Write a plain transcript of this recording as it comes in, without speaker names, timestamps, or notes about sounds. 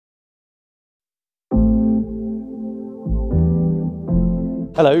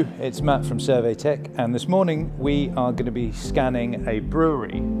Hello, it's Matt from Surveytech, and this morning we are going to be scanning a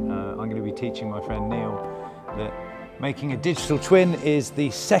brewery. I'm going to be teaching my friend Neil that making a digital twin is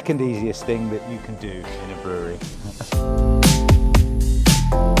the second easiest thing that you can do in a brewery.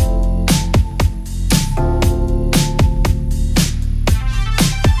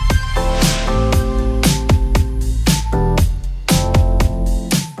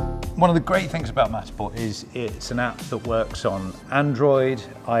 One of the great things about Matterport is it's an app that works on Android,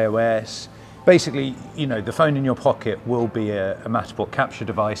 iOS. Basically, you know, the phone in your pocket will be a Matterport capture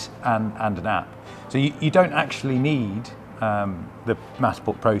device and an app. So you don't actually need the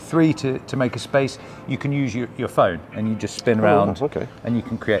Matterport Pro 3 to make a space. You can use your phone and you just spin around and you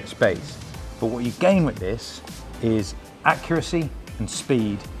can create space. But what you gain with this is accuracy and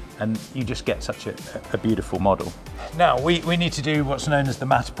speed, and you just get such a beautiful model. Now, we need to do what's known as the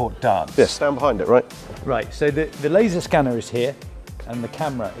Matterport Dance. Yes, stand behind it, right? Right, so the laser scanner is here and the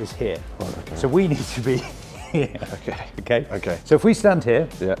camera is here. Right, okay. So we need to be here. Okay. So if we stand here,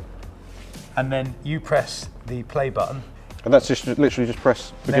 yeah, and then you press the play button. And that's just literally just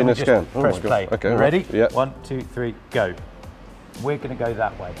press begin the scan. Press play. Okay. Ready? Yeah. 1, 2, 3, go. We're going to go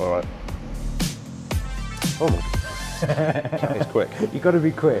that way. All right. Oh my God. It's quick. You've got to be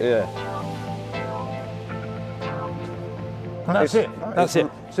quick. Yeah. And that's it. That's it.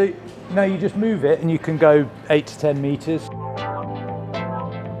 So now you just move it and you can go 8 to 10 meters.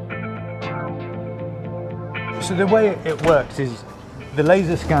 So the way it works is the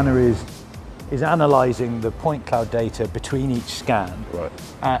laser scanner is analysing the point cloud data between each scan, right,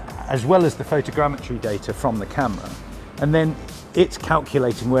 as well as the photogrammetry data from the camera, and then it's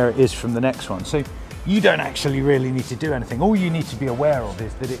calculating where it is from the next one. So you don't actually really need to do anything. All you need to be aware of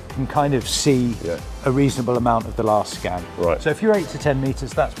is that it can kind of see a reasonable amount of the last scan. Right. So if you're 8 to 10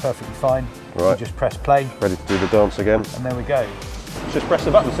 meters, that's perfectly fine. Right. You just press play. Ready to do the dance again. And there we go. Just press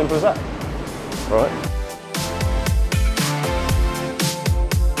the button, simple as that. All right.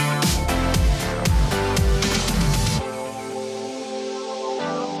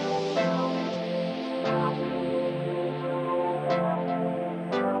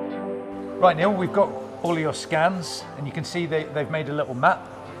 Right, Neil, we've got all of your scans, and you can see they've made a little map,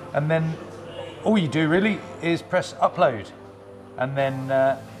 and then all you do really is press upload, and then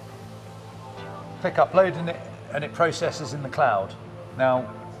click upload, and it processes in the cloud. Now,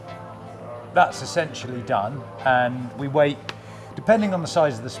 that's essentially done, and we wait, depending on the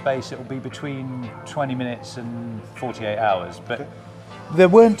size of the space, it will be between 20 minutes and 48 hours, but there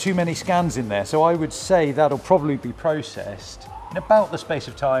weren't too many scans in there, so I would say that'll probably be processed in about the space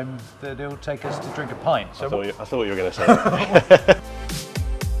of time that it'll take us to drink a pint. So I thought you were going to say that.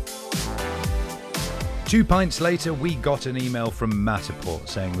 2 pints later, we got an email from Matterport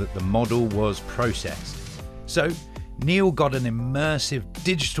saying that the model was processed. So Neil got an immersive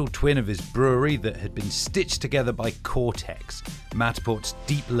digital twin of his brewery that had been stitched together by Cortex, Matterport's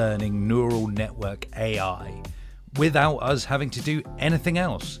deep learning neural network AI, without us having to do anything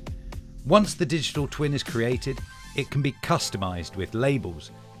else. Once the digital twin is created, it can be customized with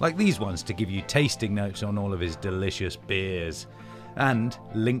labels, like these ones to give you tasting notes on all of his delicious beers, and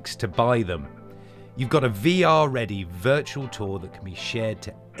links to buy them. You've got a VR-ready virtual tour that can be shared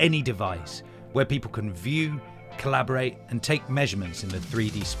to any device, where people can view, collaborate, and take measurements in the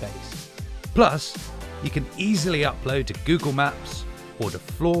 3D space. Plus, you can easily upload to Google Maps, or to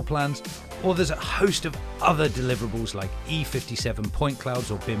floor plans, or there's a host of other deliverables like E57 point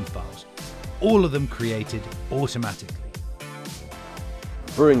clouds or BIM files. All of them created automatically.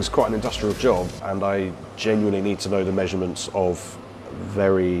 Brewing's quite an industrial job, and I genuinely need to know the measurements of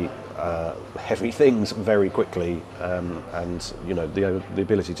very heavy things very quickly, and you know, the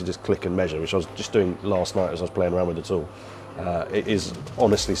ability to just click and measure, which I was just doing last night as I was playing around with the tool. It is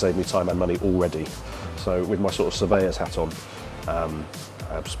honestly saved me time and money already. So with my sort of surveyor's hat on, I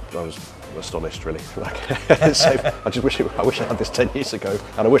was astonished, really. I just wish I had this 10 years ago,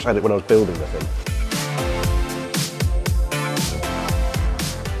 and I wish I had it when I was building the thing.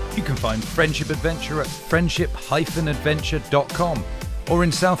 You can find Friendship Adventure at friendship-adventure.com, or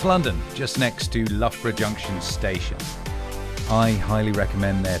in South London, just next to Loughborough Junction Station. I highly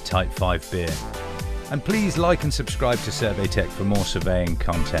recommend their Type 5 beer. And please like and subscribe to Surveytech for more surveying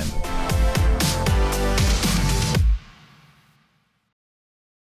content.